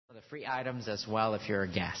the free items as well if you're a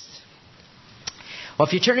guest. Well,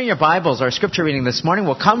 if you turn in your Bibles, our scripture reading this morning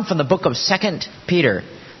will come from the book of 2 Peter.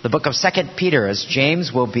 The book of 2 Peter, as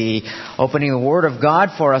James will be opening the Word of God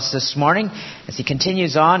for us this morning as he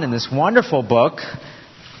continues on in this wonderful book,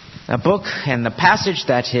 a book and the passage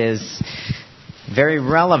that is very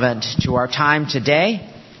relevant to our time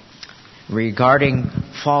today regarding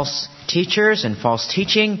false teachers and false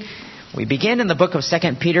teaching. We begin in the book of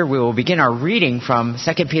 2 Peter. We will begin our reading from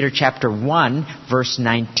 2 Peter chapter 1, verse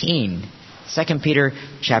 19. 2 Peter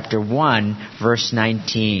chapter 1, verse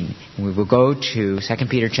 19. We will go to 2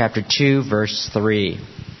 Peter chapter 2, verse 3.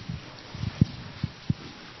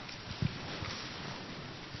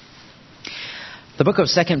 The book of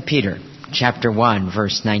 2 Peter chapter 1,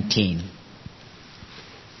 verse 19.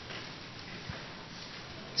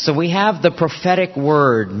 So we have the prophetic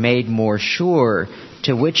word made more sure,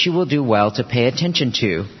 to which you will do well to pay attention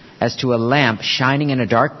to, as to a lamp shining in a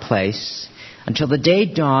dark place, until the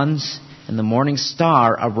day dawns and the morning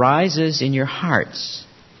star arises in your hearts.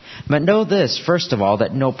 But know this, first of all,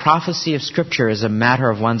 that no prophecy of Scripture is a matter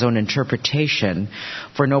of one's own interpretation,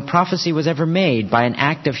 for no prophecy was ever made by an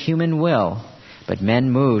act of human will, but men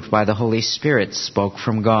moved by the Holy Spirit spoke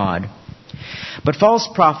from God. But false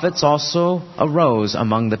prophets also arose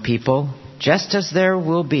among the people, just as there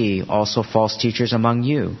will be also false teachers among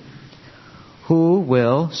you, who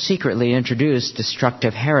will secretly introduce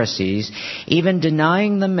destructive heresies, even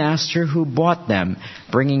denying the master who bought them,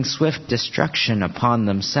 bringing swift destruction upon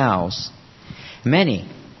themselves. Many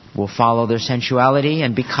will follow their sensuality,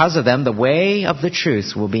 and because of them the way of the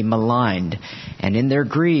truth will be maligned, and in their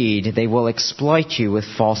greed they will exploit you with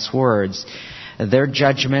false words. Their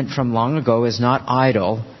judgment from long ago is not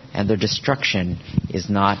idle, and their destruction is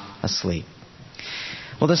not asleep.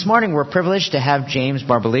 Well, this morning we're privileged to have James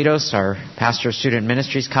Barbalitos, our pastor of student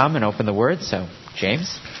ministries, come and open the Word. So,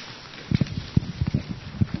 James.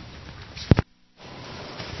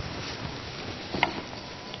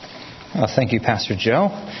 Well, thank you, Pastor Joe.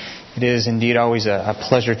 It is indeed always a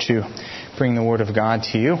pleasure to bring the Word of God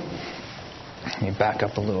to you. Let me back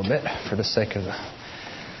up a little bit for the sake of the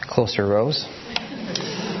closer rows.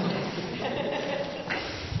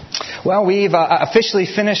 Well, we've officially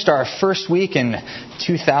finished our first week in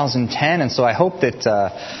 2010, and so I hope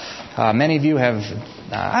that many of you have,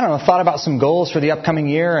 thought about some goals for the upcoming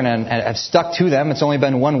year and have stuck to them. It's only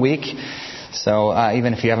been 1 week, so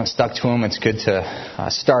even if you haven't stuck to them, it's good to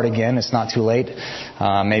start again. It's not too late.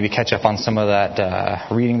 Maybe catch up on some of that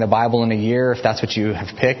reading the Bible in a year, if that's what you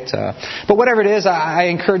have picked. But whatever it is, I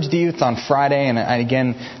encourage the youth on Friday and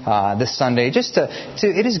again this Sunday, just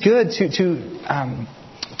it is good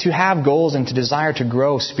to have goals and to desire to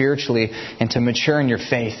grow spiritually and to mature in your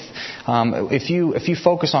faith. If you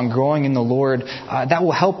focus on growing in the Lord, that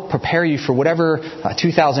will help prepare you for whatever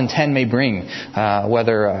 2010 may bring,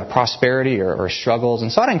 whether prosperity or struggles.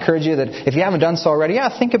 And so I'd encourage you that if you haven't done so already,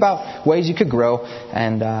 think about ways you could grow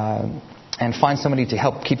and find somebody to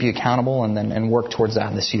help keep you accountable and work towards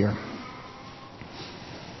that this year.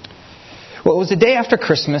 Well, it was the day after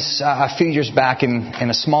Christmas a few years back in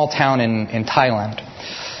a small town in Thailand.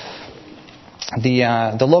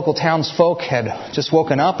 The local townsfolk had just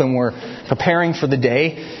woken up and were preparing for the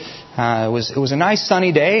day. It was a nice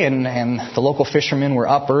sunny day, and the local fishermen were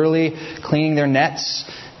up early cleaning their nets.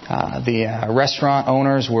 The restaurant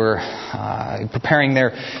owners were preparing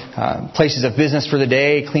their places of business for the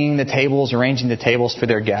day, cleaning the tables, arranging the tables for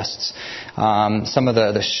their guests. Some of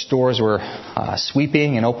the stores were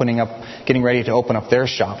sweeping and getting ready to open up their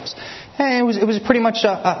shops. And it was pretty much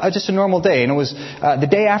just a normal day, and it was the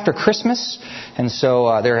day after Christmas, and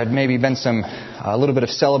so there had maybe been a little bit of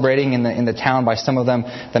celebrating in the town by some of them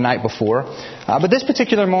the night before. But this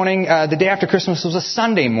particular morning, the day after Christmas, was a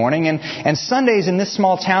Sunday morning, and Sundays in this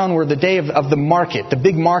small town were the day of the market, the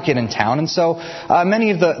big market in town, and so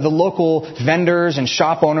many of the local vendors and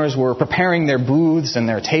shop owners were preparing their booths and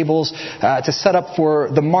their tables to set up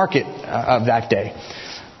for the market of that day.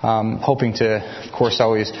 Hoping to, of course,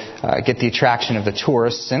 always get the attraction of the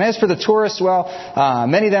tourists. And as for the tourists,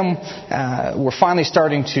 many of them were finally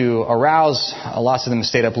starting to arouse. Lots of them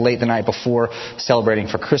stayed up late the night before celebrating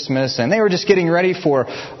for Christmas. And they were just getting ready for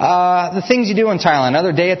the things you do in Thailand.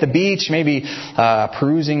 Another day at the beach, maybe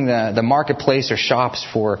perusing the marketplace or shops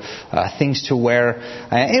for things to wear.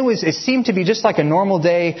 It seemed to be just like a normal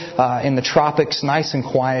day in the tropics, nice and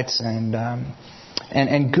quiet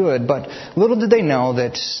and good, but little did they know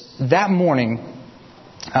that morning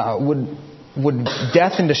would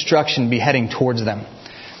death and destruction be heading towards them.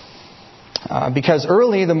 Because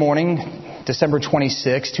early in the morning, December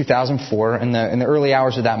 26, 2004, in the early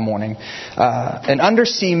hours of that morning, an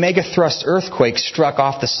undersea megathrust earthquake struck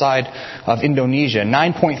off the side of Indonesia,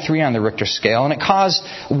 9.3 on the Richter scale, and it caused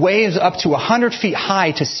waves up to 100 feet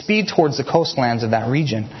high to speed towards the coastlands of that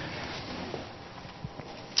region.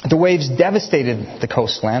 The waves devastated the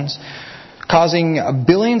coastlands, causing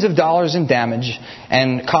billions of dollars in damage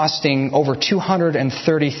and costing over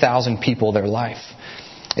 230,000 people their life.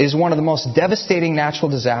 It is one of the most devastating natural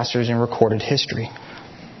disasters in recorded history.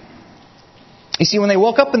 You see, when they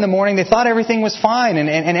woke up in the morning, they thought everything was fine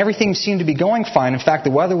and everything seemed to be going fine. In fact,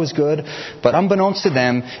 the weather was good, but unbeknownst to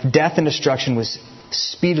them, death and destruction was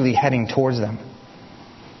speedily heading towards them.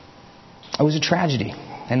 It was a tragedy,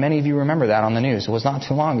 and many of you remember that on the news. It was not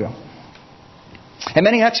too long ago. And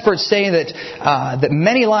many experts say that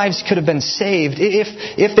many lives could have been saved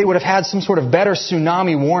if they would have had some sort of better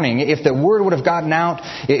tsunami warning, if the word would have gotten out,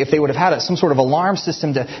 if they would have had some sort of alarm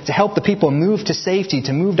system to help the people move to safety,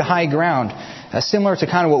 to move to high ground, similar to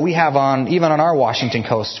kind of what we have even on our Washington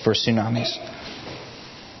coast for tsunamis.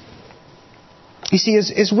 You see,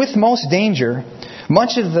 as with most danger,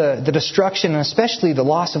 much of the destruction, and especially the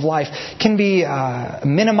loss of life, can be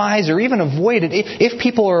minimized or even avoided if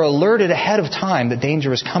people are alerted ahead of time that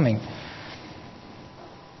danger is coming.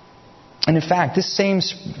 And in fact, this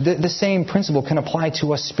same principle can apply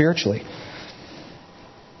to us spiritually.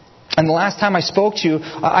 And the last time I spoke to you,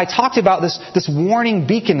 I talked about this warning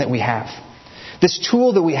beacon that we have. This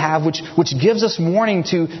tool that we have which gives us warning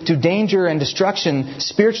to danger and destruction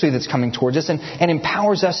spiritually that's coming towards us and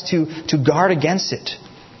empowers us to guard against it,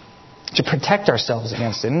 to protect ourselves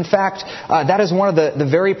against it. And in fact, that is one of the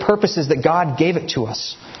very purposes that God gave it to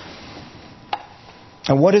us.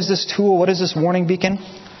 And what is this tool? What is this warning beacon?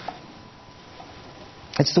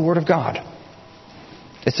 It's the Word of God.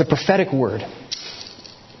 It's a prophetic word.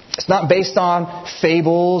 It's not based on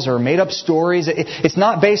fables or made-up stories. It's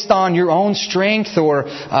not based on your own strength or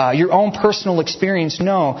your own personal experience.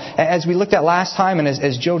 No. As we looked at last time and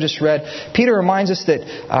as Joe just read, Peter reminds us that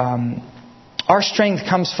our strength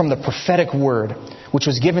comes from the prophetic word, which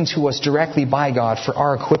was given to us directly by God for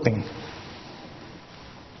our equipping.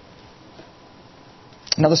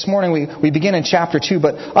 Now this morning we begin in chapter 2,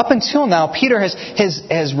 but up until now Peter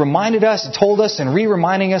has reminded us, told us, and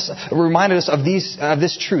reminded us of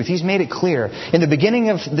this truth. He's made it clear. In the beginning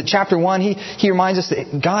of the chapter 1, he reminds us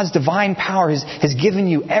that God's divine power has given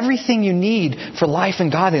you everything you need for life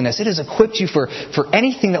and godliness. It has equipped you for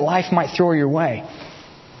anything that life might throw your way.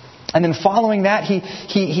 And then following that,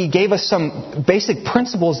 he gave us some basic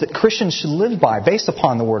principles that Christians should live by based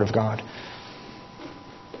upon the Word of God.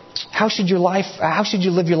 How should you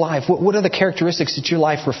live your life? What are the characteristics that your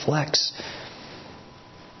life reflects?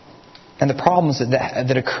 And the problems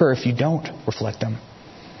that occur if you don't reflect them.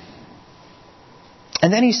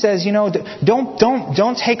 And then he says,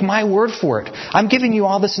 don't take my word for it. I'm giving you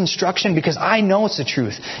all this instruction because I know it's the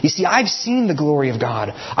truth. You see, I've seen the glory of God.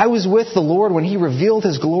 I was with the Lord when He revealed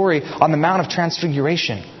His glory on the Mount of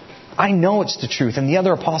Transfiguration. I know it's the truth, and the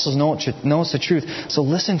other apostles know it's the truth. So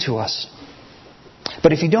listen to us.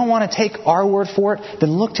 But if you don't want to take our word for it,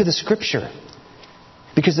 then look to the Scripture.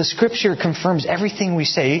 Because the Scripture confirms everything we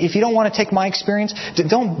say. If you don't want to take my experience,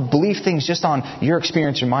 don't believe things just on your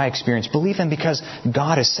experience or my experience. Believe them because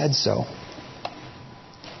God has said so.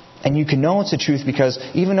 And you can know it's the truth because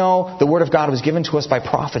even though the Word of God was given to us by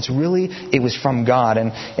prophets, really it was from God.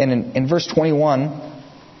 And in verse 21,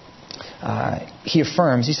 he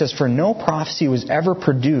affirms, he says, "For no prophecy was ever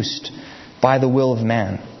produced by the will of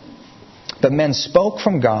man. But men spoke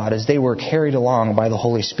from God as they were carried along by the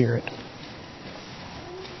Holy Spirit."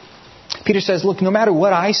 Peter says, look, no matter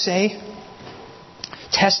what I say,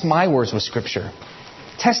 test my words with Scripture.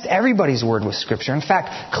 Test everybody's word with Scripture. In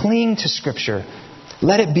fact, cling to Scripture.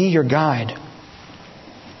 Let it be your guide.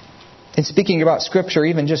 And speaking about Scripture,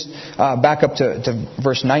 even just back up to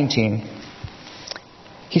verse 19,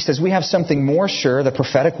 he says, "We have something more sure, the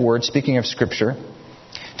prophetic word," speaking of Scripture,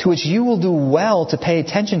 "to which you will do well to pay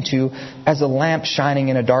attention to as a lamp shining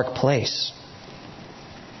in a dark place."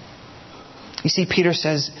 You see, Peter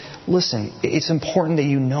says, listen, it's important that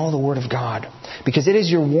you know the Word of God because it is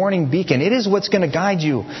your warning beacon. It is what's going to guide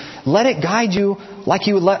you. Let it guide you like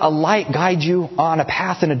you would let a light guide you on a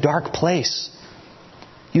path in a dark place.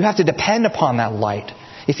 You have to depend upon that light.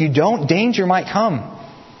 If you don't, danger might come.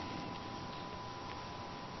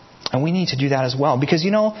 And we need to do that as well. Because,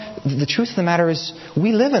 the truth of the matter is,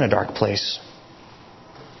 we live in a dark place.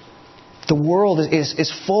 The world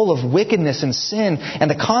is full of wickedness and sin, and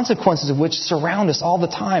the consequences of which surround us all the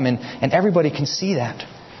time. And everybody can see that.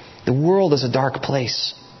 The world is a dark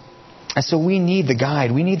place. And so we need the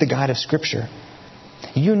guide. We need the guide of Scripture.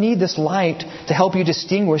 You need this light to help you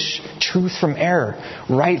distinguish truth from error,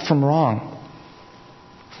 right from wrong.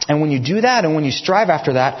 And when you do that and when you strive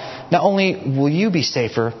after that, not only will you be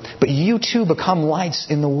safer, but you too become lights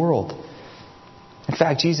in the world. In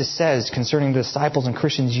fact, Jesus says concerning the disciples and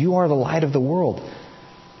Christians, you are the light of the world.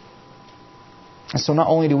 And so not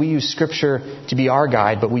only do we use Scripture to be our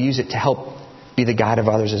guide, but we use it to help be the guide of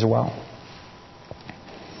others as well.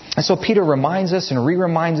 And so Peter reminds us and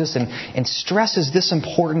re-reminds us and stresses this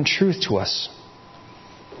important truth to us.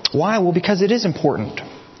 Why? Well, because it is important.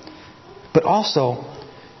 But also,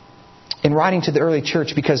 in writing to the early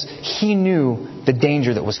church, because he knew the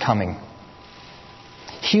danger that was coming.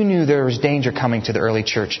 He knew there was danger coming to the early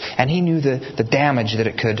church, and he knew the damage that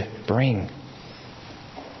it could bring.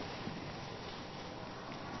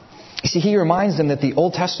 You see, he reminds them that the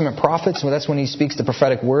Old Testament prophets, well, that's when he speaks the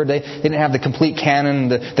prophetic word, they didn't have the complete canon,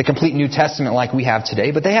 the complete New Testament like we have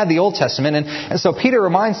today, but they had the Old Testament. And so Peter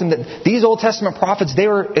reminds them that these Old Testament prophets, they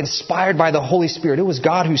were inspired by the Holy Spirit. It was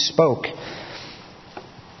God who spoke.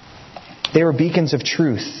 They were beacons of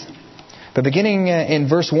truth. But beginning in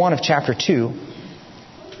verse 1 of chapter 2,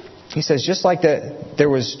 he says, just like there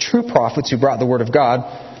was true prophets who brought the word of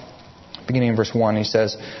God, beginning in verse 1, he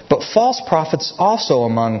says, but false prophets also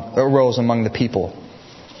arose among the people,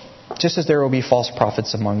 just as there will be false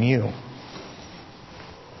prophets among you.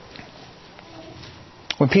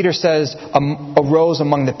 When Peter says arose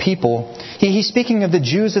among the people, he's speaking of the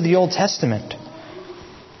Jews of the Old Testament.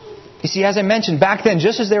 You see, as I mentioned, back then,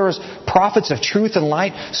 just as there was prophets of truth and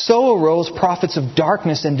light, so arose prophets of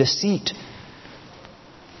darkness and deceit.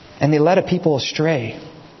 And they led a people astray.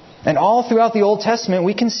 And all throughout the Old Testament,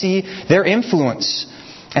 we can see their influence.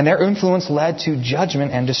 And their influence led to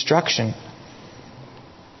judgment and destruction.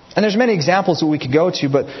 And there's many examples that we could go to,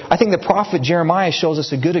 but I think the prophet Jeremiah shows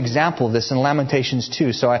us a good example of this in Lamentations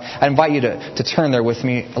 2. So I invite you to turn there with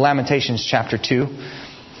me, Lamentations chapter 2.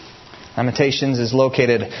 Lamentations is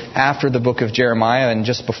located after the book of Jeremiah and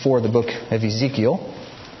just before the book of Ezekiel.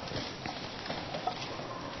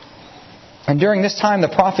 And during this time, the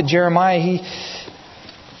prophet Jeremiah,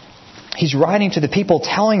 he's writing to the people,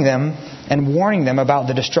 telling them and warning them about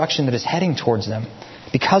the destruction that is heading towards them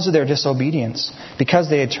because of their disobedience, because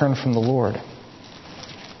they had turned from the Lord.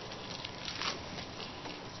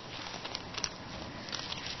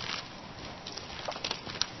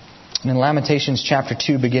 And in Lamentations chapter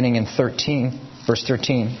 2, beginning in verse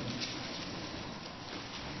 13,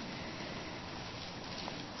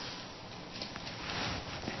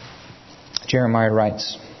 Jeremiah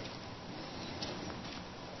writes,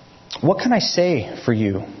 what can I say for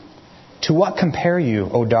you? To what compare you,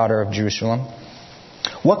 O daughter of Jerusalem?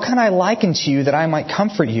 What can I liken to you that I might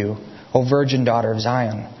comfort you, O virgin daughter of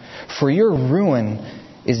Zion? For your ruin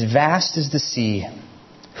is vast as the sea.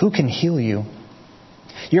 Who can heal you?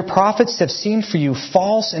 Your prophets have seen for you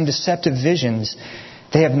false and deceptive visions.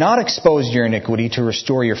 They have not exposed your iniquity to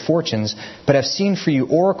restore your fortunes, but have seen for you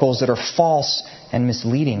oracles that are false and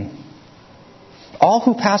misleading. All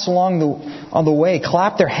who pass along on the way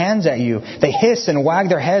clap their hands at you. They hiss and wag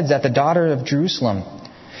their heads at the daughter of Jerusalem.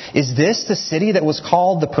 Is this the city that was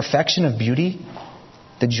called the perfection of beauty,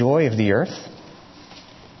 the joy of the earth?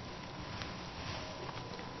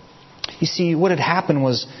 You see, what had happened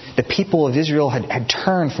was the people of Israel had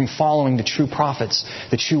turned from following the true prophets,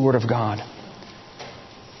 the true Word of God.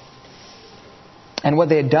 And what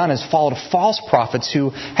they had done is followed false prophets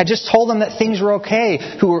who had just told them that things were okay,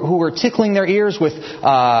 who were tickling their ears with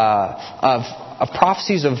of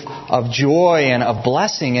prophecies of joy and of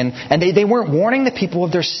blessing. And they weren't warning the people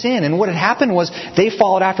of their sin. And what had happened was they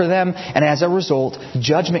followed after them, and as a result,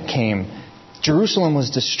 judgment came. Jerusalem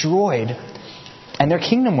was destroyed, and their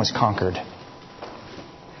kingdom was conquered.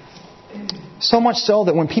 So much so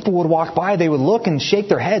that when people would walk by, they would look and shake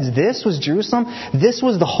their heads. This was Jerusalem? This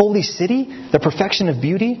was the holy city? The perfection of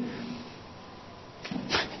beauty?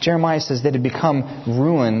 Jeremiah says that it had become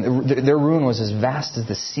ruin. Their ruin was as vast as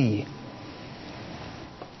the sea.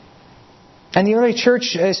 And the early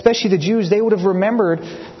church, especially the Jews, they would have remembered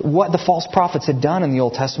what the false prophets had done in the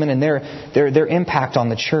Old Testament and their impact on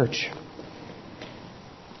the church.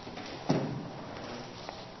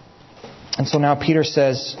 And so now Peter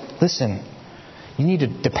says, listen, you need to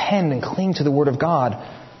depend and cling to the Word of God,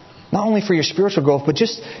 not only for your spiritual growth, but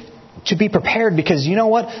just to be prepared, because you know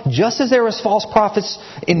what? Just as there was false prophets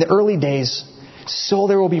in the early days, so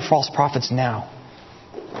there will be false prophets now.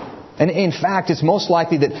 And in fact, it's most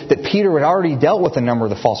likely that Peter had already dealt with a number of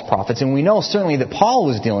the false prophets, and we know certainly that Paul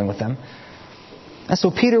was dealing with them. And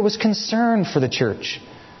so Peter was concerned for the church.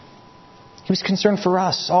 He was concerned for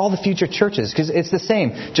us, all the future churches, because it's the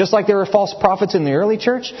same. Just like there were false prophets in the early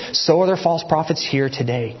church, so are there false prophets here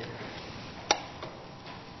today.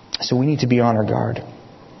 So we need to be on our guard.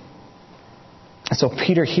 And so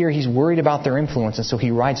Peter here, he's worried about their influence, and so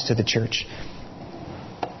he writes to the church.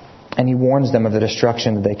 And he warns them of the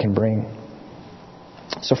destruction that they can bring.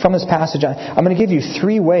 So from this passage, I'm going to give you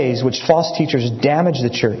 3 ways which false teachers damage the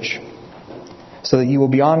church, so that you will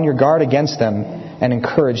be on your guard against them and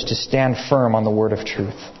encouraged to stand firm on the word of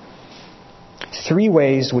truth. 3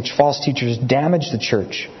 ways which false teachers damage the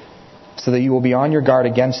church, so that you will be on your guard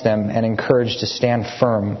against them and encouraged to stand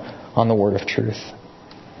firm on the word of truth.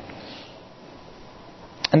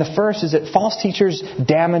 And the first is that false teachers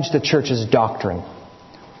damage the church's doctrine.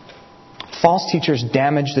 False teachers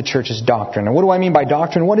damage the church's doctrine. And what do I mean by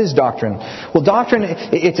doctrine? What is doctrine? Well, doctrine,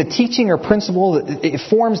 it's a teaching or principle that it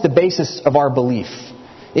forms the basis of our belief.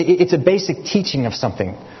 It's a basic teaching of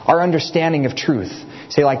something, our understanding of truth.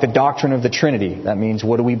 Say like the doctrine of the Trinity. That means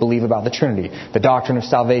what do we believe about the Trinity? The doctrine of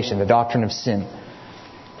salvation, the doctrine of sin.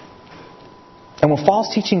 And when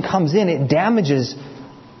false teaching comes in, it damages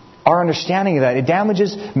our understanding of that. It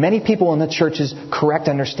damages many people in the church's correct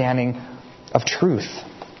understanding of truth.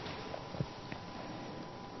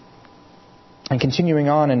 And continuing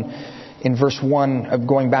on in verse 1, of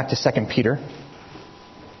going back to 2 Peter,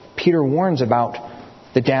 Peter warns about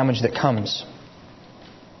the damage that comes.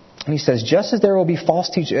 And he says, just as there will be false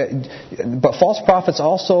teachers, but false prophets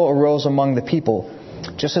also arose among the people,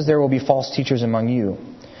 just as there will be false teachers among you,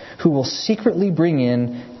 who will secretly bring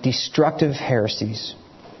in destructive heresies,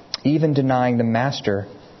 even denying the master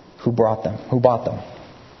who bought them.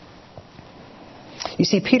 You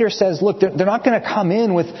see, Peter says, look, they're not going to come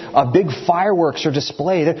in with a big fireworks or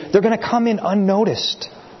display. They're going to come in unnoticed.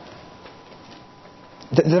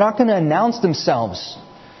 They're not going to announce themselves.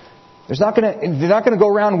 They're not going to go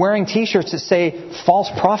around wearing T-shirts that say false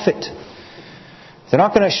prophet. They're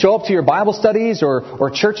not going to show up to your Bible studies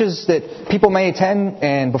or churches that people may attend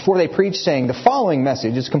and before they preach saying the following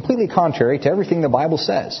message is completely contrary to everything the Bible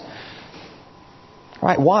says. All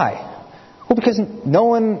right, why? Well, because no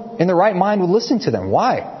one in their right mind would listen to them.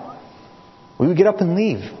 Why? We would get up and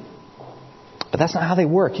leave. But that's not how they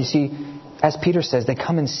work. You see, as Peter says, they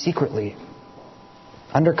come in secretly,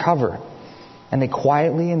 undercover, and they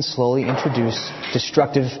quietly and slowly introduce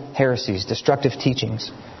destructive heresies, destructive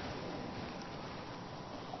teachings.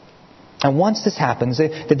 And once this happens,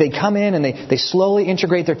 they come in and they slowly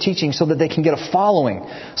integrate their teaching so that they can get a following,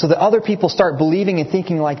 so that other people start believing and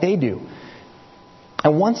thinking like they do.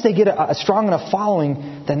 And once they get a strong enough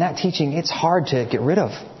following, then that teaching, it's hard to get rid of.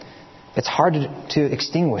 It's hard to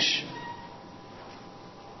extinguish.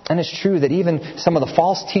 And it's true that even some of the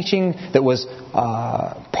false teaching that was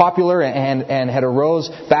popular and had arose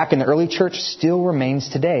back in the early church still remains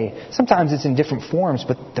today. Sometimes it's in different forms,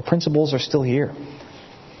 but the principles are still here.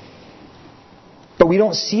 But we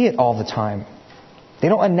don't see it all the time. They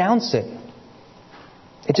don't announce it.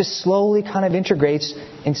 It just slowly kind of integrates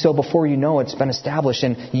until before you know it's been established,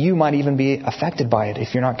 and you might even be affected by it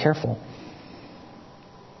if you're not careful.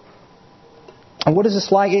 And what is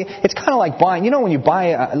this like? It's kind of like buying, when you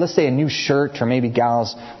buy, let's say, a new shirt or maybe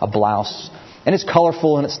gals a blouse, and it's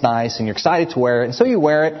colorful and it's nice and you're excited to wear it, and so you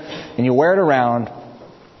wear it and you wear it around,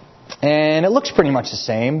 and it looks pretty much the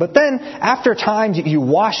same. But then after time, you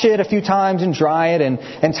wash it a few times and dry it,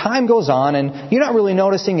 and time goes on, and you're not really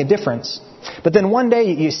noticing a difference. But then one day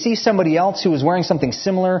you see somebody else who is wearing something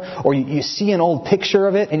similar, or you see an old picture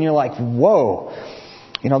of it, and you're like, whoa,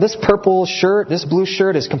 this purple shirt, this blue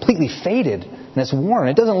shirt is completely faded and it's worn.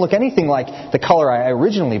 It doesn't look anything like the color I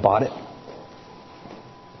originally bought it.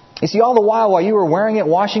 You see, all the while you were wearing it,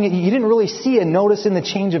 washing it, you didn't really see a notice in the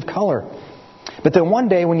change of color. But then one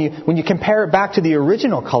day when you compare it back to the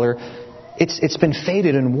original color, it's been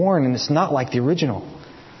faded and worn, and it's not like the original.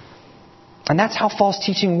 And that's how false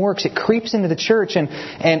teaching works. It creeps into the church, and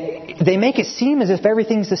they make it seem as if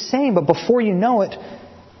everything's the same, but before you know it,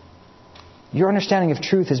 your understanding of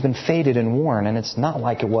truth has been faded and worn, and it's not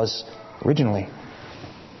like it was originally.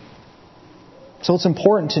 So it's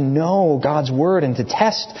important to know God's Word and to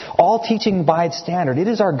test all teaching by its standard. It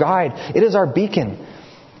is our guide. It is our beacon.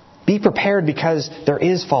 Be prepared, because there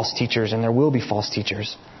is false teachers and there will be false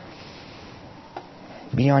teachers.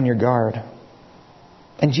 Be on your guard.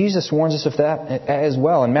 And Jesus warns us of that as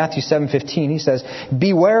well. In Matthew 7:15, He says,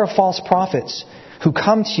 beware of false prophets who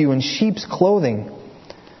come to you in sheep's clothing,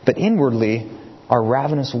 but inwardly are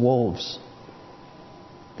ravenous wolves.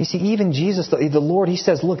 You see, even Jesus, the Lord, He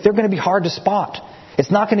says, look, they're going to be hard to spot.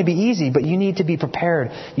 It's not going to be easy, but you need to be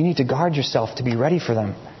prepared. You need to guard yourself to be ready for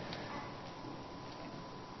them.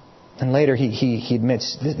 And later he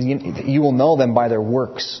admits, you will know them by their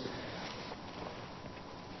works.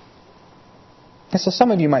 And so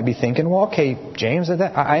some of you might be thinking, well, okay, James,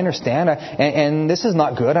 I understand, and this is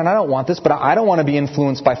not good, and I don't want this, but I don't want to be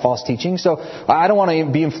influenced by false teaching, so I don't want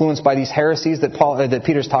to be influenced by these heresies that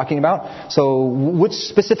Peter's talking about. So which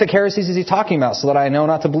specific heresies is he talking about so that I know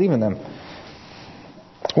not to believe in them?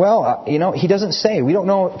 Well, he doesn't say. We don't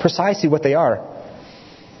know precisely what they are.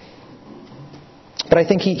 But I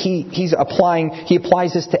think he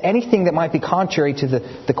applies this to anything that might be contrary to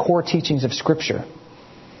the core teachings of Scripture.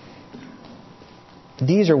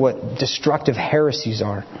 These are what destructive heresies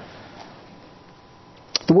are.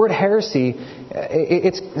 The word heresy,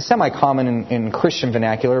 it's semi-common in Christian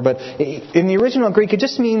vernacular, but in the original Greek it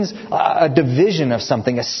just means a division of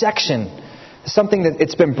something, a section, something that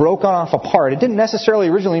it's been broken off apart. It didn't necessarily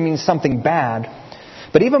originally mean something bad.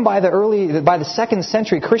 But even by the 2nd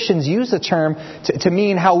century, Christians used the term to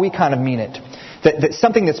mean how we kind of mean it. That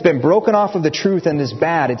something that's been broken off of the truth and is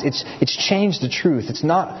bad, it's changed the truth. It's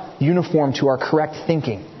not uniform to our correct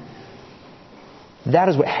thinking. That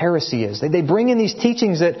is what heresy is. They bring in these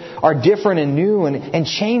teachings that are different and new and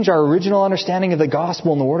change our original understanding of the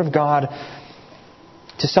gospel and the Word of God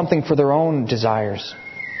to something for their own desires.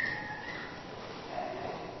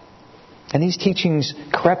 And these teachings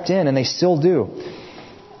crept in, and they still do.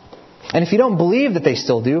 And if you don't believe that they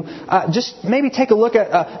still do, just maybe take a look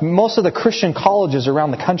at most of the Christian colleges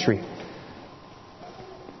around the country.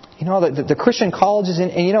 The Christian colleges,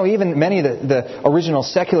 and even many of the original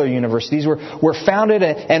secular universities were founded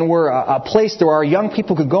and were a place where our young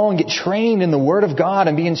people could go and get trained in the Word of God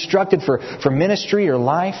and be instructed for ministry or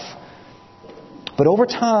life. But over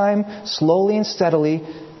time, slowly and steadily,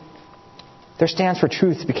 their stance for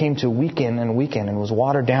truth began to weaken and weaken and was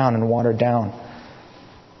watered down and watered down.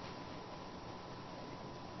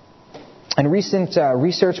 And recent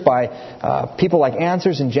research by people like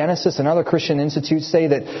Answers in Genesis and other Christian institutes say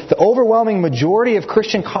that the overwhelming majority of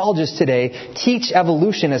Christian colleges today teach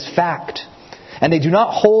evolution as fact. And they do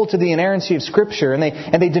not hold to the inerrancy of Scripture. And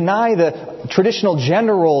they deny the traditional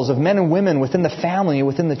gender roles of men and women within the family and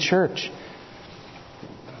within the church.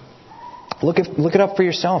 Look it up for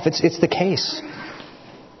yourself. It's the case.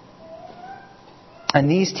 And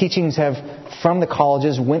these teachings from the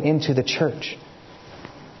colleges went into the church.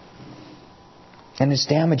 And it's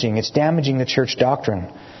damaging. It's damaging the church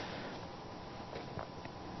doctrine.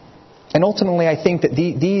 And ultimately, I think that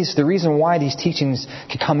the reason why these teachings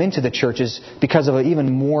could come into the church is because of an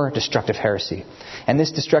even more destructive heresy. And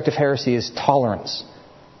this destructive heresy is tolerance.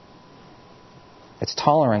 It's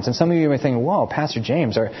tolerance. And some of you may think, whoa, Pastor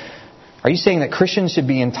James, are you saying that Christians should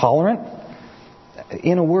be intolerant?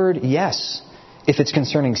 In a word, yes. If it's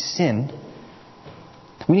concerning sin,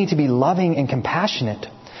 we need to be loving and compassionate,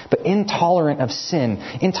 but intolerant of sin,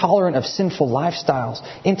 intolerant of sinful lifestyles,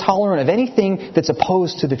 intolerant of anything that's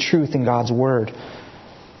opposed to the truth in God's Word.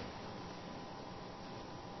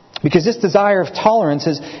 Because this desire of tolerance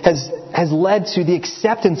has led to the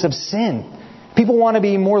acceptance of sin. People want to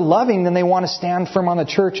be more loving than they want to stand firm on the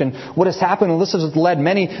church. And what has happened, and this has led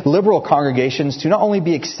many liberal congregations to not only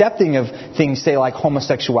be accepting of things, say, like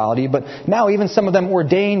homosexuality, but now even some of them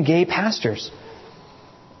ordain gay pastors.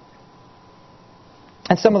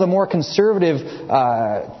 And some of the more conservative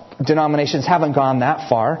denominations haven't gone that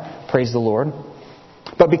far, praise the Lord.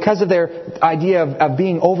 But because of their idea of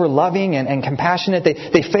being over-loving and compassionate,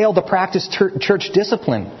 they fail to practice church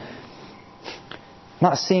discipline.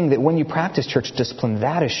 Not seeing that when you practice church discipline,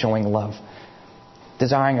 that is showing love.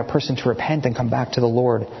 Desiring a person to repent and come back to the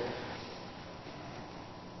Lord.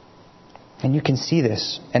 And you can see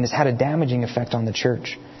this, and it's had a damaging effect on the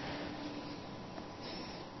church.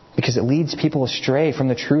 Because it leads people astray from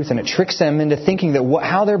the truth, and it tricks them into thinking that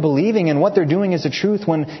how they're believing and what they're doing is the truth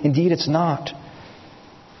when indeed it's not.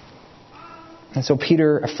 And so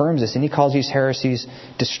Peter affirms this, and he calls these heresies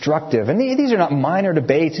destructive. And these are not minor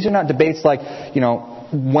debates. These are not debates like,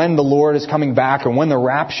 when the Lord is coming back or when the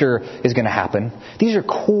rapture is going to happen. These are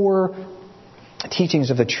core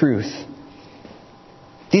teachings of the truth.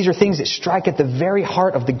 These are things that strike at the very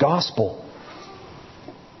heart of the gospel.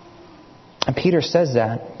 And Peter says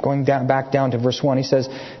that, going back down to verse 1, he says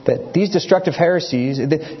that these destructive heresies,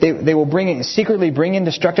 they will secretly bring in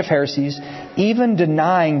destructive heresies, even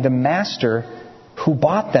denying the master who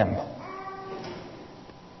bought them.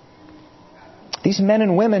 These men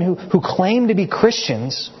and women who claim to be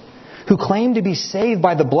Christians, who claim to be saved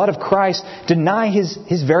by the blood of Christ, deny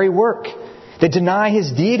His very work. They deny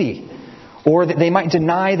His deity. Or that they might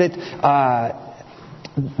deny that,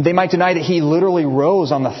 He literally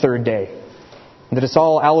rose on the third day. that it's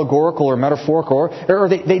all allegorical or metaphorical, or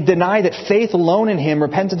they deny that faith alone in Him,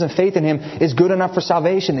 repentance and faith in Him, is good enough for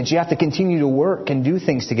salvation, that you have to continue to work and do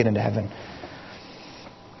things to get into heaven.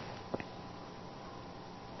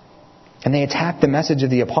 And they attack the message of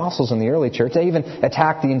the apostles in the early church. They even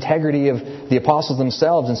attack the integrity of the apostles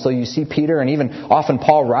themselves. And so you see Peter and even often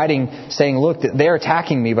Paul writing, saying, look, they're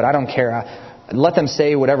attacking me, but I don't care. Let them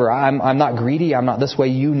say whatever. I'm not greedy. I'm not this way.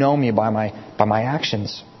 You know me by my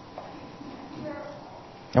actions.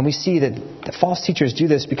 And we see that the false teachers do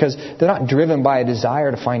this because they're not driven by a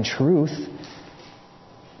desire to find truth,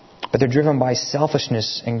 but they're driven by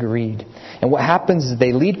selfishness and greed. And what happens is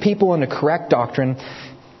they lead people into correct doctrine,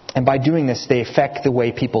 and by doing this, they affect the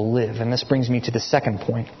way people live. And this brings me to the second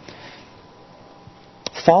point.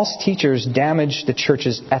 False teachers damage the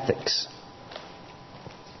church's ethics.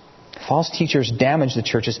 False teachers damage the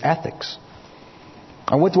church's ethics.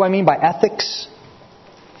 And what do I mean by ethics?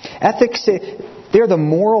 Ethics, they're the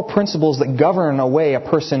moral principles that govern a way a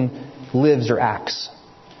person lives or acts.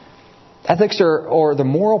 Ethics are the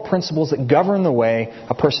moral principles that govern the way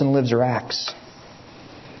a person lives or acts.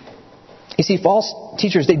 You see, false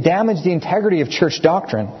teachers, they damage the integrity of church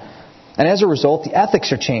doctrine. And as a result, the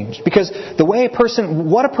ethics are changed. Because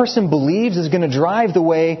what a person believes is going to drive the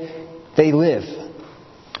way they live.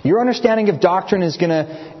 Your understanding of doctrine is going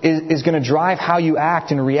to drive how you act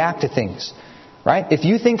and react to things. Right? If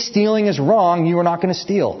you think stealing is wrong, you are not going to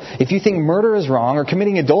steal. If you think murder is wrong or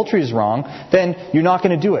committing adultery is wrong, then you're not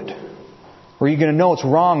going to do it. Or you're going to know it's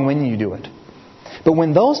wrong when you do it. But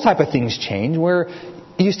when those type of things change, where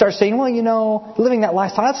you start saying, well, living that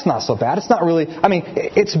lifestyle, that's not so bad. It's not really,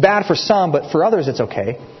 it's bad for some, but for others it's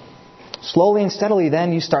okay. Slowly and steadily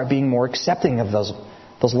then you start being more accepting of those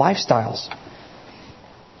lifestyles.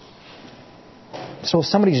 So if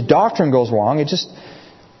somebody's doctrine goes wrong, it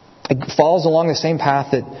follows along the same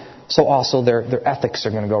path so also their ethics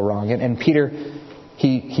are going to go wrong. And Peter,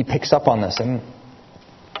 he picks up on this. And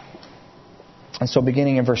so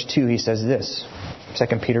beginning in verse 2, he says this, 2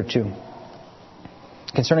 Peter 2.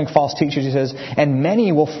 Concerning false teachers, he says, and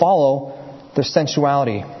many will follow their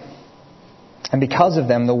sensuality. And because of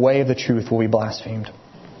them, the way of the truth will be blasphemed.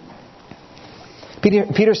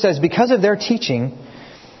 Peter says, because of their teaching,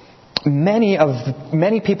 many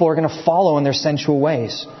people are going to follow in their sensual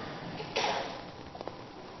ways.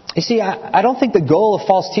 You see, I don't think the goal of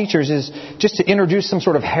false teachers is just to introduce some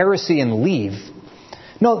sort of heresy and leave.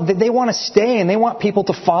 No, they want to stay and they want people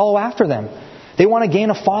to follow after them. They want to gain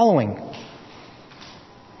a following.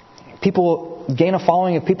 People gain a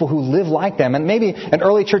following of people who live like them. And maybe an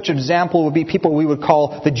early church example would be people we would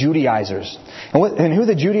call the Judaizers. And who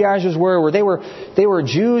the Judaizers were they were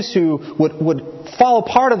Jews who would follow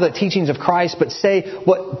part of the teachings of Christ, but say,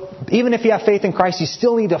 even if you have faith in Christ, you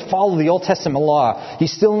still need to follow the Old Testament law. You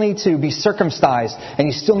still need to be circumcised, and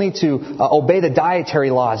you still need to obey the dietary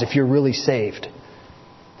laws if you're really saved.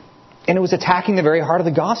 And it was attacking the very heart of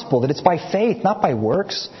the gospel, that it's by faith, not by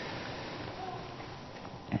works.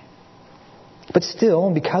 But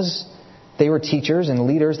still, because they were teachers and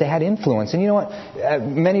leaders, they had influence. And you know what?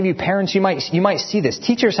 Many of you parents, you might see this.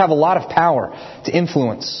 Teachers have a lot of power to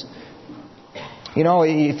influence.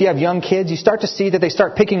 If you have young kids, you start to see that they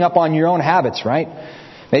start picking up on your own habits, right?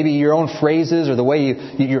 Maybe your own phrases or the way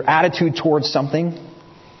your attitude towards something.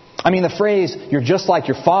 The phrase, you're just like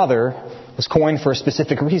your father, was coined for a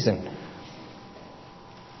specific reason.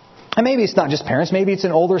 And maybe it's not just parents. Maybe it's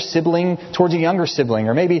an older sibling towards a younger sibling.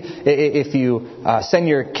 Or maybe if you send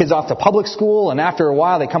your kids off to public school and after a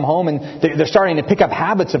while they come home and they're starting to pick up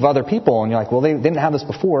habits of other people. And you're like, well, they didn't have this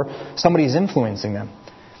before. Somebody's influencing them.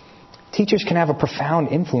 Teachers can have a profound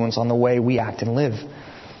influence on the way we act and live.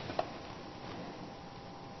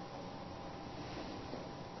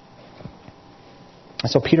 And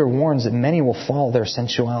so Peter warns that many will follow their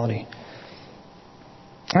sensuality.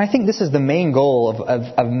 And I think this is the main goal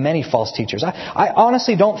of many false teachers. I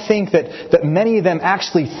honestly don't think that many of them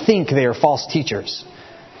actually think they are false teachers.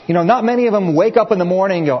 Not many of them wake up in the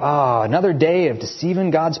morning and go, another day of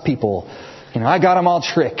deceiving God's people. I got them all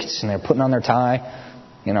tricked. And they're putting on their tie.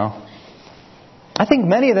 I think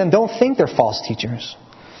many of them don't think they're false teachers.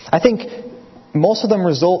 I think most of them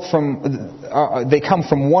they come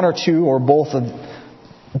from one or two or both of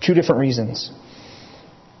two different reasons.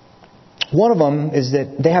 One of them is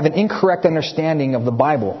that they have an incorrect understanding of the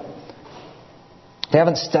Bible. They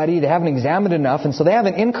haven't studied, they haven't examined enough, and so they have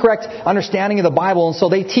an incorrect understanding of the Bible, and so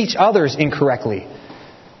they teach others incorrectly.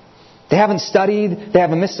 They haven't studied, they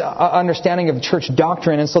have a misunderstanding of church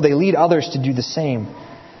doctrine, and so they lead others to do the same.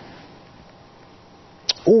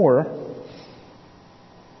 Or,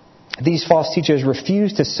 these false teachers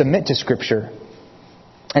refuse to submit to Scripture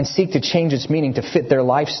and seek to change its meaning to fit their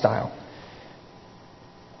lifestyle.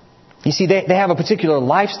 You see, they have a particular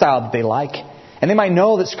lifestyle that they like, and they might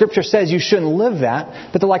know that Scripture says you shouldn't live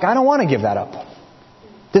that, but they're like, I don't want to give that up.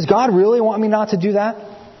 Does God really want me not to do that?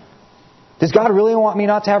 Does God really want me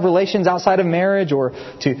not to have relations outside of marriage or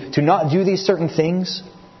to not do these certain things?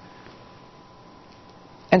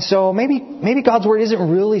 And so maybe God's Word isn't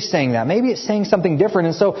really saying that. Maybe it's saying something different.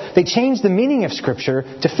 And so they change the meaning of Scripture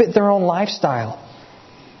to fit their own lifestyle.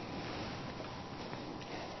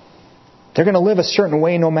 They're going to live a certain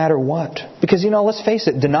way no matter what. Because, let's face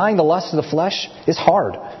it, denying the lust of the flesh is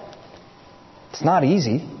hard. It's not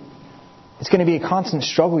easy. It's going to be a constant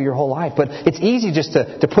struggle your whole life. But it's easy just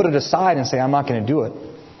to put it aside and say, I'm not going to do it.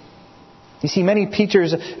 You see, many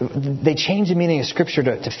teachers, they change the meaning of Scripture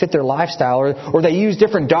to fit their lifestyle, or they use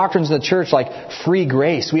different doctrines in the church like free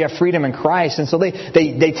grace. We have freedom in Christ. And so they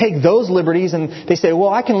take those liberties and they say, well,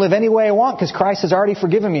 I can live any way I want because Christ has already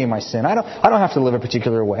forgiven me of my sin. I don't have to live a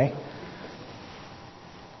particular way.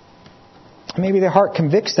 Maybe their heart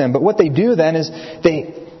convicts them. But what they do then is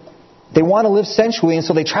they want to live sensually, and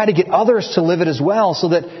so they try to get others to live it as well so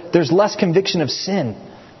that there's less conviction of sin.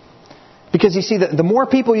 Because you see, the more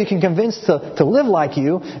people you can convince to live like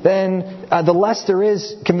you, then the less there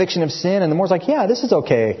is conviction of sin, and the more it's like, yeah, this is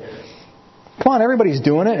okay. Come on, everybody's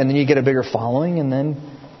doing it. And then you get a bigger following, and then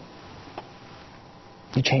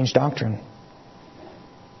you change doctrine.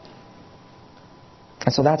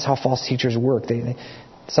 And so that's how false teachers work.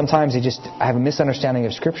 Sometimes they just have a misunderstanding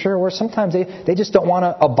of Scripture, or sometimes they just don't want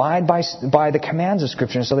to abide by the commands of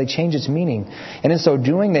Scripture, and so they change its meaning. And in so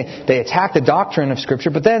doing, they attack the doctrine of Scripture,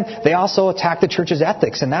 but then they also attack the church's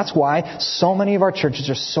ethics. And that's why so many of our churches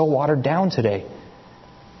are so watered down today.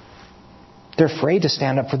 They're afraid to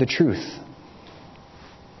stand up for the truth.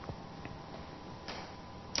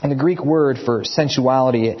 And the Greek word for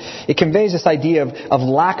sensuality, it conveys this idea of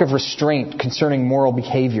lack of restraint concerning moral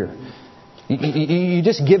behavior. You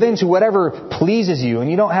just give in to whatever pleases you,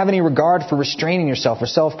 and you don't have any regard for restraining yourself or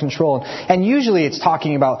self-control. And usually it's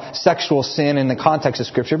talking about sexual sin in the context of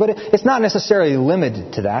Scripture, but it's not necessarily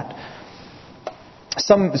limited to that.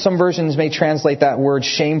 Some versions may translate that word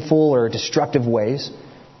shameful or destructive ways,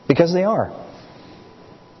 because they are.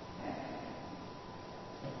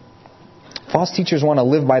 False teachers want to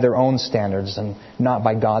live by their own standards and not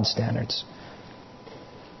by God's standards.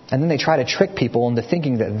 And then they try to trick people into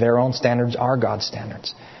thinking that their own standards are God's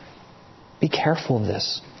standards. Be careful of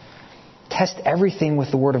this. Test everything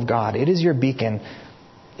with the Word of God. It is your beacon.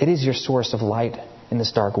 It is your source of light in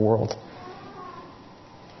this dark world.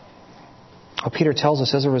 Well, Peter tells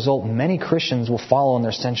us, as a result, many Christians will follow in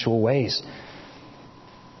their sensual ways.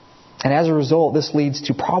 And as a result, this leads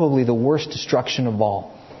to probably the worst destruction of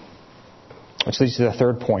all. Which leads to the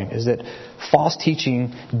third point, is that false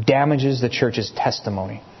teaching damages the church's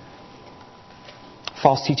testimony.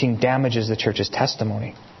 False teaching damages the church's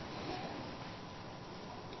testimony.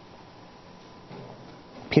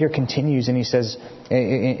 Peter continues and he says,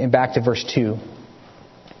 back to verse 2,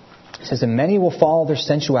 he says, and many will follow their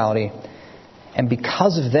sensuality, and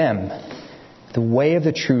because of them, the way of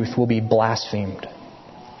the truth will be blasphemed.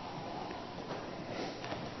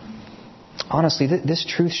 Honestly, this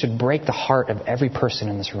truth should break the heart of every person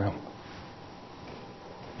in this room.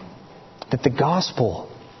 That the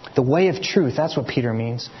gospel, the way of truth, that's what Peter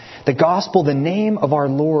means. The gospel, the name of our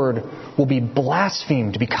Lord, will be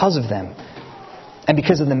blasphemed because of them. And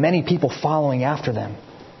because of the many people following after them.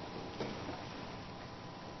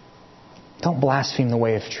 Don't blaspheme the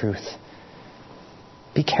way of truth.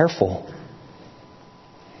 Be careful.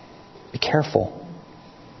 Be careful.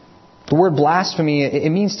 The word blasphemy,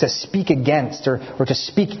 it means to speak against or to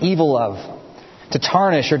speak evil of, to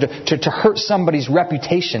tarnish or to hurt somebody's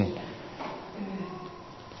reputation.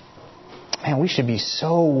 Man, we should be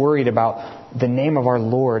so worried about the name of our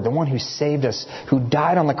Lord, the one who saved us, who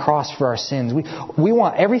died on the cross for our sins. We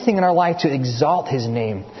want everything in our life to exalt His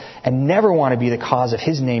name and never want to be the cause of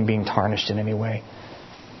His name being tarnished in any way.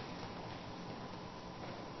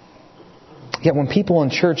 Yet when people in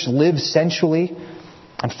church live sensually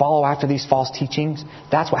and follow after these false teachings,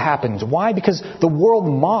 that's what happens. Why? Because the world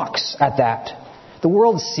mocks at that. The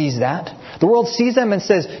world sees that. The world sees them and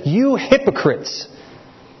says, you hypocrites.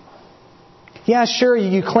 Yeah, sure,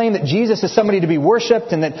 you claim that Jesus is somebody to be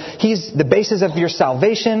worshipped and that He's the basis of your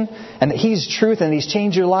salvation and that He's truth and He's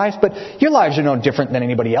changed your life, but your lives are no different than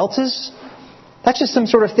anybody else's. That's just some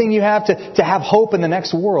sort of thing you have to have hope in the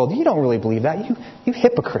next world. You don't really believe that. You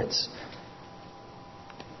hypocrites.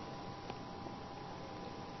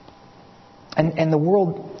 And the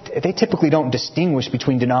world, they typically don't distinguish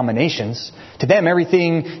between denominations. To them,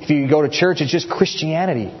 everything, if you go to church, it's just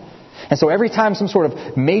Christianity. And so every time some sort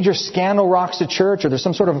of major scandal rocks the church, or there's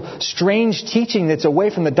some sort of strange teaching that's away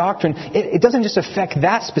from the doctrine, it doesn't just affect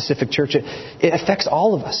that specific church. It affects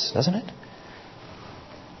all of us, doesn't it?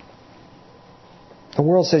 The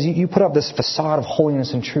world says, you put up this facade of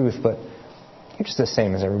holiness and truth, but you're just the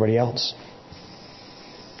same as everybody else.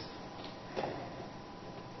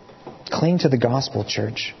 Cling to the gospel,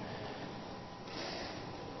 church.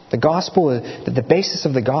 The gospel, the basis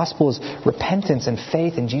of the gospel is repentance and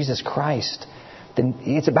faith in Jesus Christ.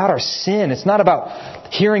 It's about our sin. It's not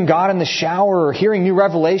about hearing God in the shower or hearing new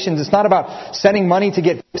revelations. It's not about sending money to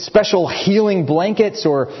get special healing blankets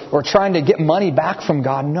or trying to get money back from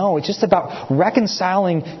God. No, it's just about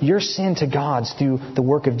reconciling your sin to God's through the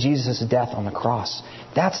work of Jesus' death on the cross.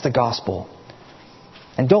 That's the gospel.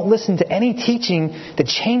 And don't listen to any teaching that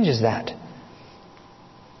changes that.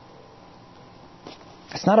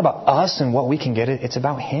 It's not about us and what we can get. It's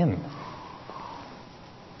about Him.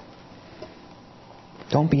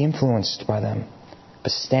 Don't be influenced by them,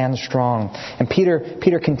 but stand strong. And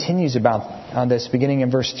Peter continues about this, beginning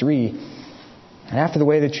in verse 3. And after the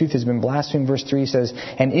way of the truth has been blasphemed, verse 3 says,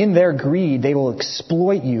 and in their greed they will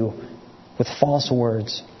exploit you with false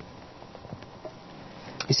words.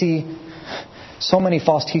 You see, so many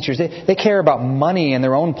false teachers, they care about money and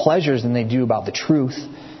their own pleasures than they do about the truth.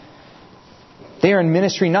 They are in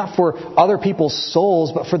ministry not for other people's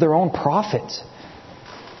souls, but for their own profit.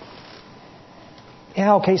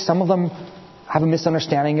 Yeah, okay, some of them have a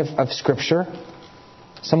misunderstanding of Scripture.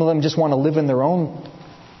 Some of them just want to live in their own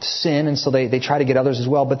sin, and so they try to get others as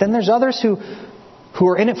well. But then there's others who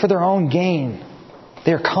are in it for their own gain.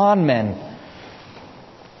 They're con men.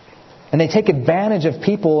 And they take advantage of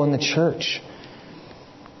people in the church.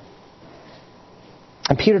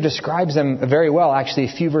 And Peter describes them very well, actually,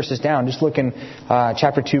 a few verses down. Just look in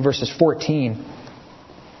chapter 2, verses 14.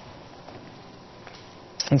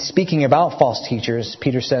 And speaking about false teachers,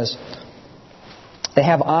 Peter says, they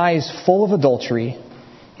have eyes full of adultery,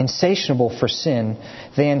 insatiable for sin.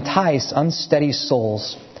 They entice unsteady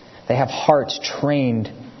souls. They have hearts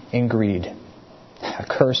trained in greed.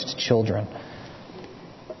 Accursed children.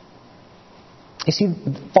 You see,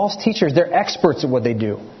 false teachers, they're experts at what they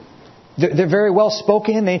do. They're very well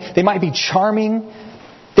spoken. They might be charming.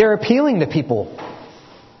 They're appealing to people.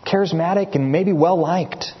 Charismatic and maybe well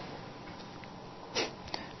liked.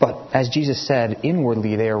 But as Jesus said,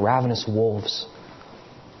 inwardly they are ravenous wolves.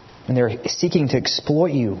 And they're seeking to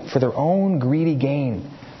exploit you for their own greedy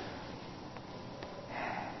gain.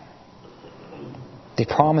 They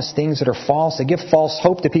promise things that are false. They give false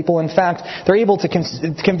hope to people. In fact, they're able to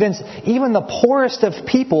convince even the poorest of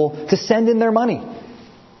people to send in their money.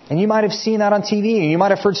 And you might have seen that on TV, and you might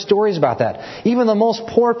have heard stories about that. Even the most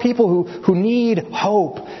poor people who need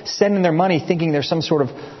hope send in their money thinking there's some sort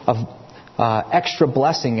of extra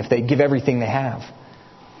blessing if they give everything they have.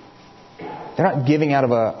 They're not giving out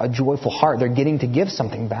of a joyful heart. They're getting to give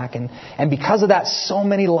something back. And because of that, so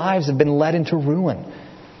many lives have been led into ruin.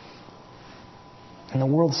 And the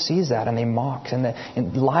world sees that and they mock.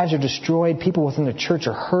 And lives are destroyed. People within the church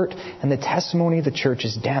are hurt. And the testimony of the church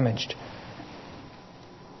is damaged.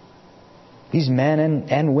 These men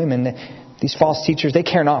and women, these false teachers, they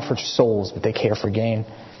care not for souls, but they care for gain.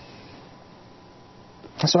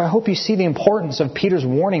 So I hope you see the importance of Peter's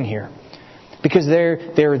warning here. Because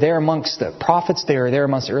they're there amongst the prophets, they're there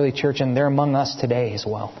amongst the early church, and they're among us today as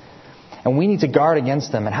well. And we need to guard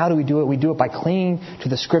against them. And how do we do it? We do it by clinging to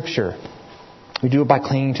the Scripture. We do it by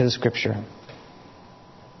clinging to the Scripture.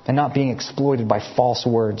 And not being exploited by false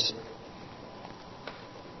words.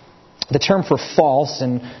 The term for false,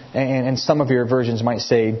 and some of your versions might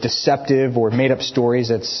say deceptive or made up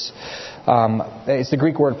stories, it's the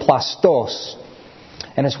Greek word plastos.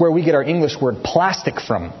 And it's where we get our English word plastic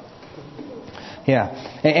from.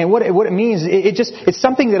 Yeah. And what it means, it's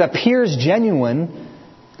something that appears genuine,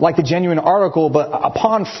 like the genuine article, but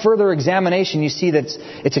upon further examination you see that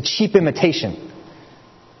it's a cheap imitation.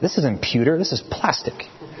 This isn't pewter, this is plastic.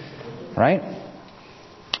 Right?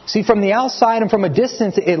 See, from the outside and from a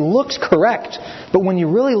distance, it looks correct. But when you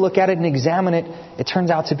really look at it and examine it, it turns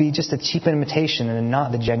out to be just a cheap imitation and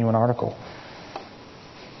not the genuine article.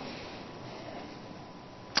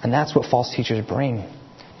 And that's what false teachers bring.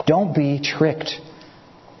 Don't be tricked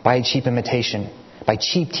by a cheap imitation, by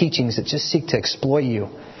cheap teachings that just seek to exploit you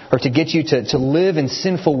or to get you to live in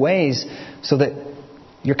sinful ways so that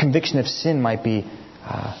your conviction of sin might be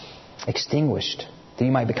extinguished, that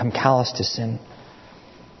you might become callous to sin.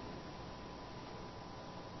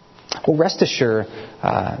 Well, rest assured,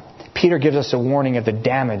 Peter gives us a warning of the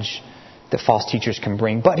damage that false teachers can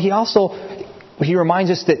bring. But he reminds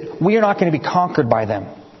us that we are not going to be conquered by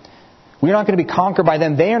them. We're not going to be conquered by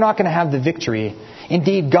them. They are not going to have the victory.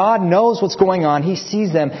 Indeed, God knows what's going on. He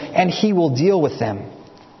sees them, and He will deal with them.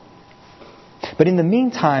 But in the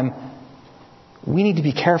meantime, we need to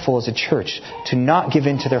be careful as a church to not give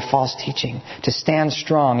in to their false teaching, to stand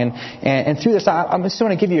strong. And through this, I'm just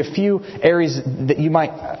going to give you a few areas that you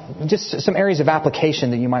might, just some areas of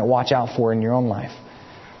application that you might watch out for in your own life.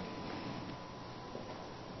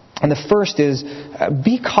 And the first is,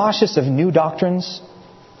 be cautious of new doctrines.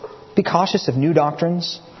 Be cautious of new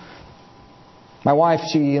doctrines. My wife,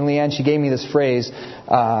 Leanne, she gave me this phrase,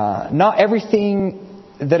 not everything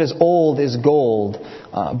that is old is gold,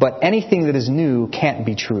 but anything that is new can't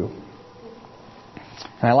be true.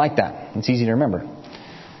 And I like that. It's easy to remember.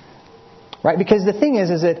 Right? Because the thing is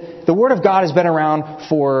that the Word of God has been around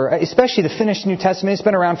for, especially the finished New Testament, it's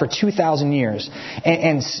been around for 2,000 years.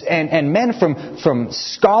 And men from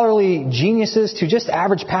scholarly geniuses to just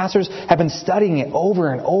average pastors have been studying it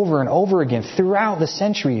over and over and over again throughout the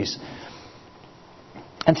centuries.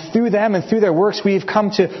 And through them and through their works, we've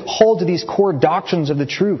come to hold to these core doctrines of the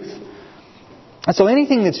truth. And so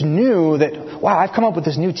anything that's new, that, wow, I've come up with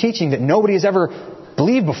this new teaching that nobody has ever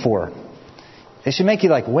believed before, it should make you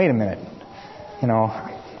like, wait a minute.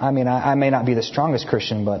 I may not be the strongest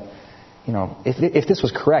Christian, but, if this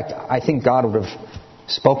was correct, I think God would have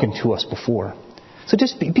spoken to us before. So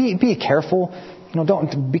just be careful.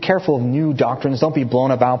 Don't be careful of new doctrines. Don't be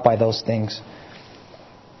blown about by those things.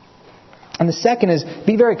 And the second is,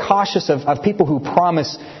 be very cautious of people who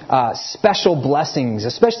promise special blessings,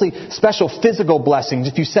 especially special physical blessings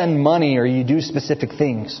if you send money or you do specific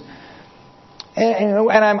things. And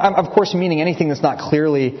I'm of course meaning anything that's not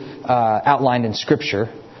clearly outlined in Scripture.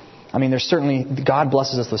 I mean, there's certainly, God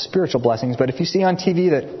blesses us with spiritual blessings, but if you see on TV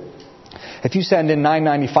that if you send in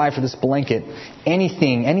 $9.95 for this blanket,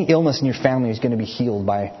 any illness in your family is going to be healed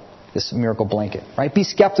by this miracle blanket, right? Be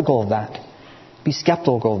skeptical of that. Be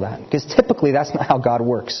skeptical of that, because typically that's not how God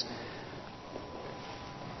works.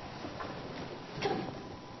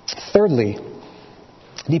 Thirdly,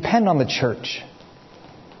 depend on the church.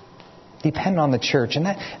 Depend on the church. And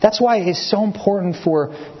that's why it's so important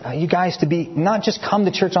for you guys to be, not just come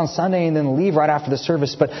to church on Sunday and then leave right after the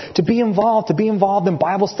service, but to be involved in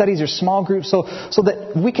Bible studies or small groups so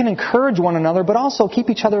that we can encourage one another, but also keep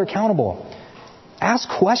each other accountable. Ask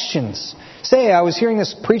questions. Say, I was hearing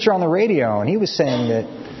this preacher on the radio, and he was saying that,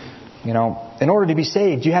 in order to be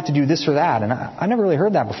saved, you have to do this or that. And I never really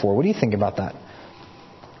heard that before. What do you think about that?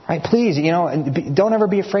 Right? Please, don't ever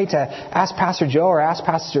be afraid to ask Pastor Joe or ask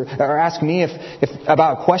me if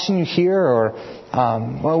about a question you hear, or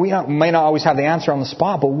we may not always have the answer on the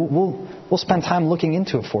spot, but we'll spend time looking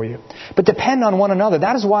into it for you. But depend on one another.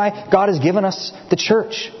 That is why God has given us the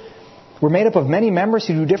church. We're made up of many members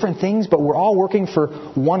who do different things, but we're all working for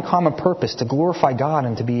one common purpose, to glorify God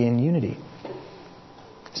and to be in unity.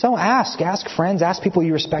 So ask friends, ask people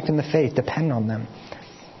you respect in the faith, depend on them.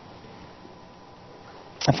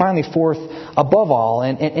 And finally, fourth, above all,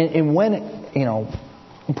 and when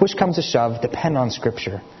push comes to shove, depend on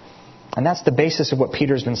Scripture. And that's the basis of what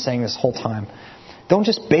Peter's been saying this whole time. Don't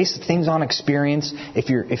just base things on experience.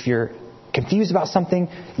 If you're confused about something,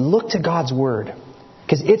 look to God's Word.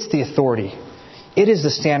 Because it's the authority. It is the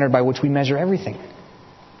standard by which we measure everything.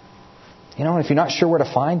 If you're not sure where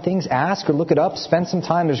to find things, ask or look it up. Spend some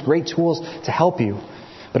time. There's great tools to help you.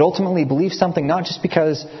 But ultimately, believe something not just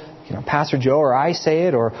because Pastor Joe or I say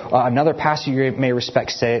it, or another pastor you may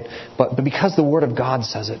respect say it, but because the Word of God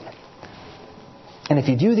says it. And if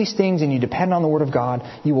you do these things and you depend on the Word of God,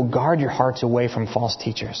 you will guard your hearts away from false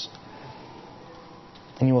teachers.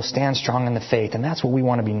 And you will stand strong in the faith. And that's what we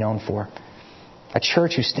want to be known for. A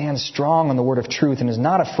church who stands strong on the word of truth and is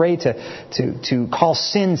not afraid to call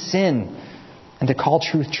sin, sin, and to call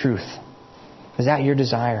truth, truth. Is that your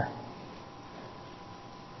desire?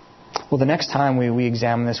 Well, the next time we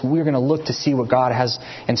examine this, we're going to look to see what God has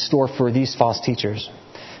in store for these false teachers.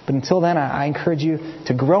 But until then, I encourage you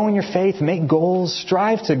to grow in your faith, make goals,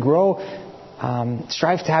 strive to grow,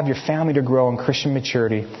 strive to have your family to grow in Christian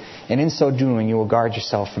maturity. And in so doing, you will guard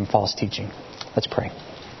yourself from false teaching. Let's pray.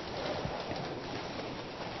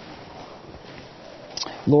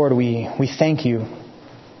 Lord, we thank you,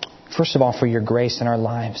 first of all, for your grace in our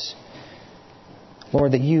lives.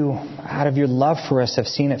 Lord, that you, out of your love for us, have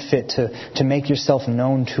seen it fit to make yourself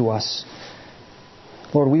known to us.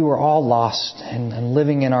 Lord, we were all lost and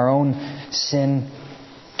living in our own sin.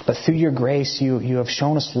 But through your grace, you have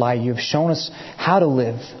shown us light. You have shown us how to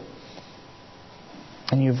live.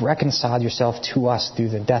 And you've reconciled yourself to us through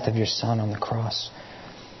the death of your Son on the cross.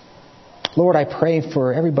 Lord, I pray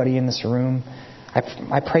for everybody in this room.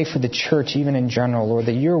 I pray for the church, even in general, Lord,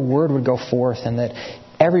 that your word would go forth and that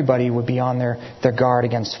everybody would be on their guard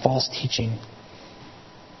against false teaching,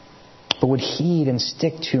 but would heed and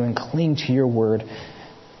stick to and cling to your word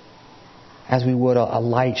as we would a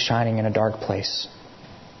light shining in a dark place.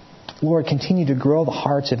 Lord, continue to grow the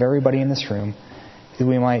hearts of everybody in this room, that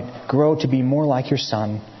we might grow to be more like your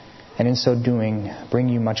Son, and in so doing, bring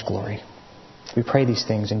you much glory. We pray these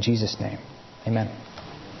things in Jesus' name. Amen.